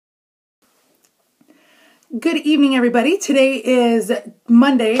Good evening, everybody. Today is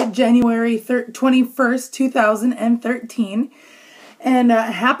Monday, January 21st, 2013. And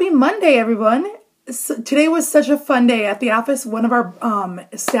happy Monday, everyone. Today was such a fun day at the office. One of our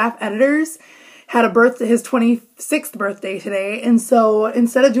staff editors had his 26th birthday today. And so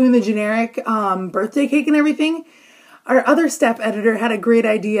instead of doing the generic birthday cake and everything, our other staff editor had a great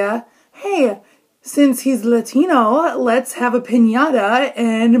idea. Hey, since he's Latino, let's have a piñata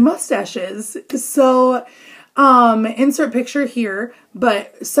and mustaches. So, insert picture here,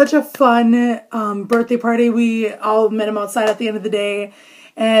 but such a fun birthday party. We all met him outside at the end of the day,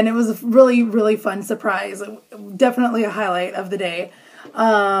 and it was a really, really fun surprise. Definitely a highlight of the day.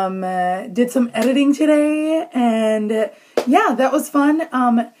 Did some editing today, and yeah, that was fun.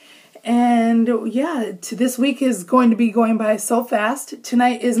 And yeah, this week is going to be going by so fast.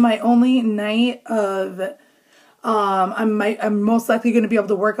 Tonight is my only night of, I'm most likely going to be able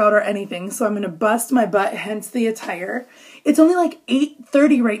to work out or anything. So I'm going to bust my butt, hence the attire. It's only like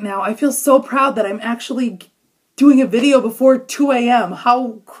 8:30 right now. I feel so proud that I'm actually doing a video before 2 a.m.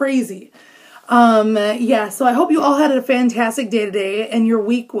 How crazy. Yeah, so I hope you all had a fantastic day today and your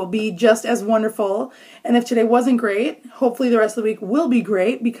week will be just as wonderful. And if today wasn't great, hopefully the rest of the week will be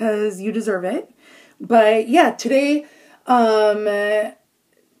great because you deserve it. But yeah, today kickstarts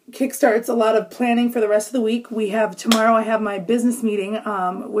a lot of planning for the rest of the week. Tomorrow I have my business meeting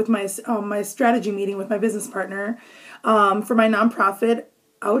with my strategy meeting with my business partner for my nonprofit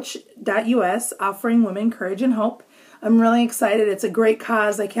Ouch.us, offering women courage and hope. I'm really excited. It's a great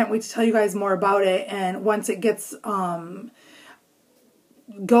cause. I can't wait to tell you guys more about it. And once it gets going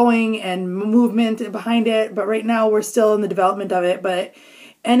and movement behind it, but right now we're still in the development of it. But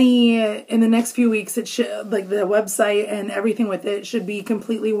in the next few weeks, it should, like the website and everything with it should be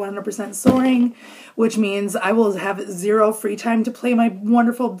completely 100% soaring, which means I will have zero free time to play my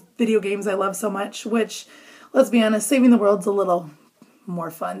wonderful video games I love so much. Which, let's be honest, saving the world's a little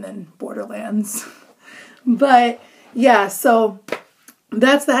more fun than Borderlands. But yeah, so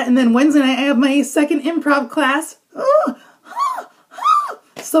that's that. And then Wednesday night, I have my second improv class.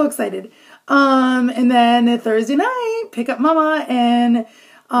 So excited. And then Thursday night, pick up mama and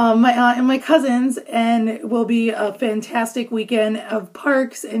my aunt and my cousins. And it will be a fantastic weekend of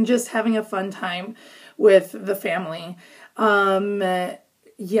parks and just having a fun time with the family.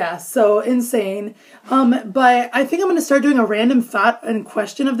 Yeah, so insane. But I think I'm going to start doing a random thought and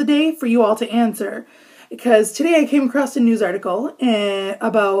question of the day for you all to answer. Because today I came across a news article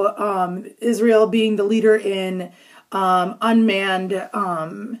about Israel being the leader in unmanned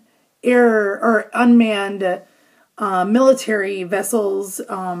military vessels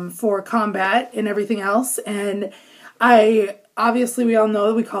for combat and everything else. And obviously we all know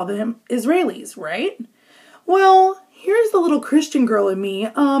that we call them Israelis, right? Well, here's the little Christian girl in me.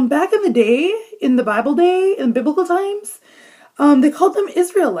 Back in the day, in the Bible day, in biblical times, they called them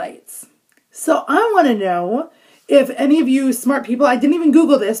Israelites. So I want to know if any of you smart people, I didn't even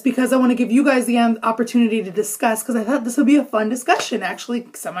Google this because I want to give you guys the opportunity to discuss, because I thought this would be a fun discussion, actually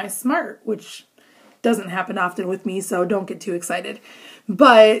semi-smart, which doesn't happen often with me, so don't get too excited.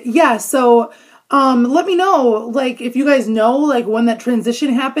 But yeah, so let me know, like, if you guys know, like, when that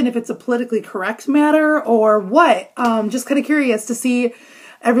transition happened, if it's a politically correct matter or what. Just kind of curious to see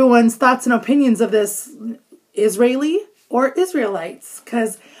everyone's thoughts and opinions of this Israeli or Israelites,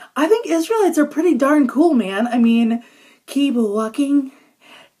 because I think Israelites are pretty darn cool, man. I mean, keep walking,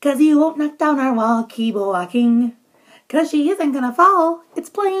 cause you won't knock down our wall. Keep walking, cause she isn't gonna fall. It's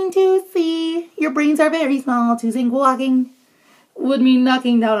plain to see. Your brains are very small. To sink walking would mean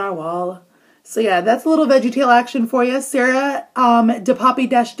knocking down our wall. So yeah, that's a little Veggie Tale action for you. Sarah,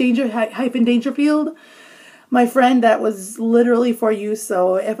 Dangerfield, my friend, that was literally for you.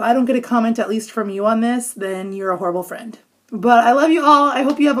 So if I don't get a comment at least from you on this, then you're a horrible friend. But I love you all. I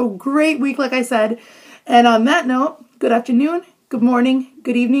hope you have a great week, like I said. And on that note, good afternoon, good morning,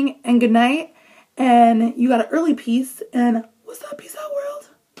 good evening, and good night. And you got an early peace. And what's up, peace out, world?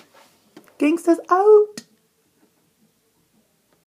 Gangsters out.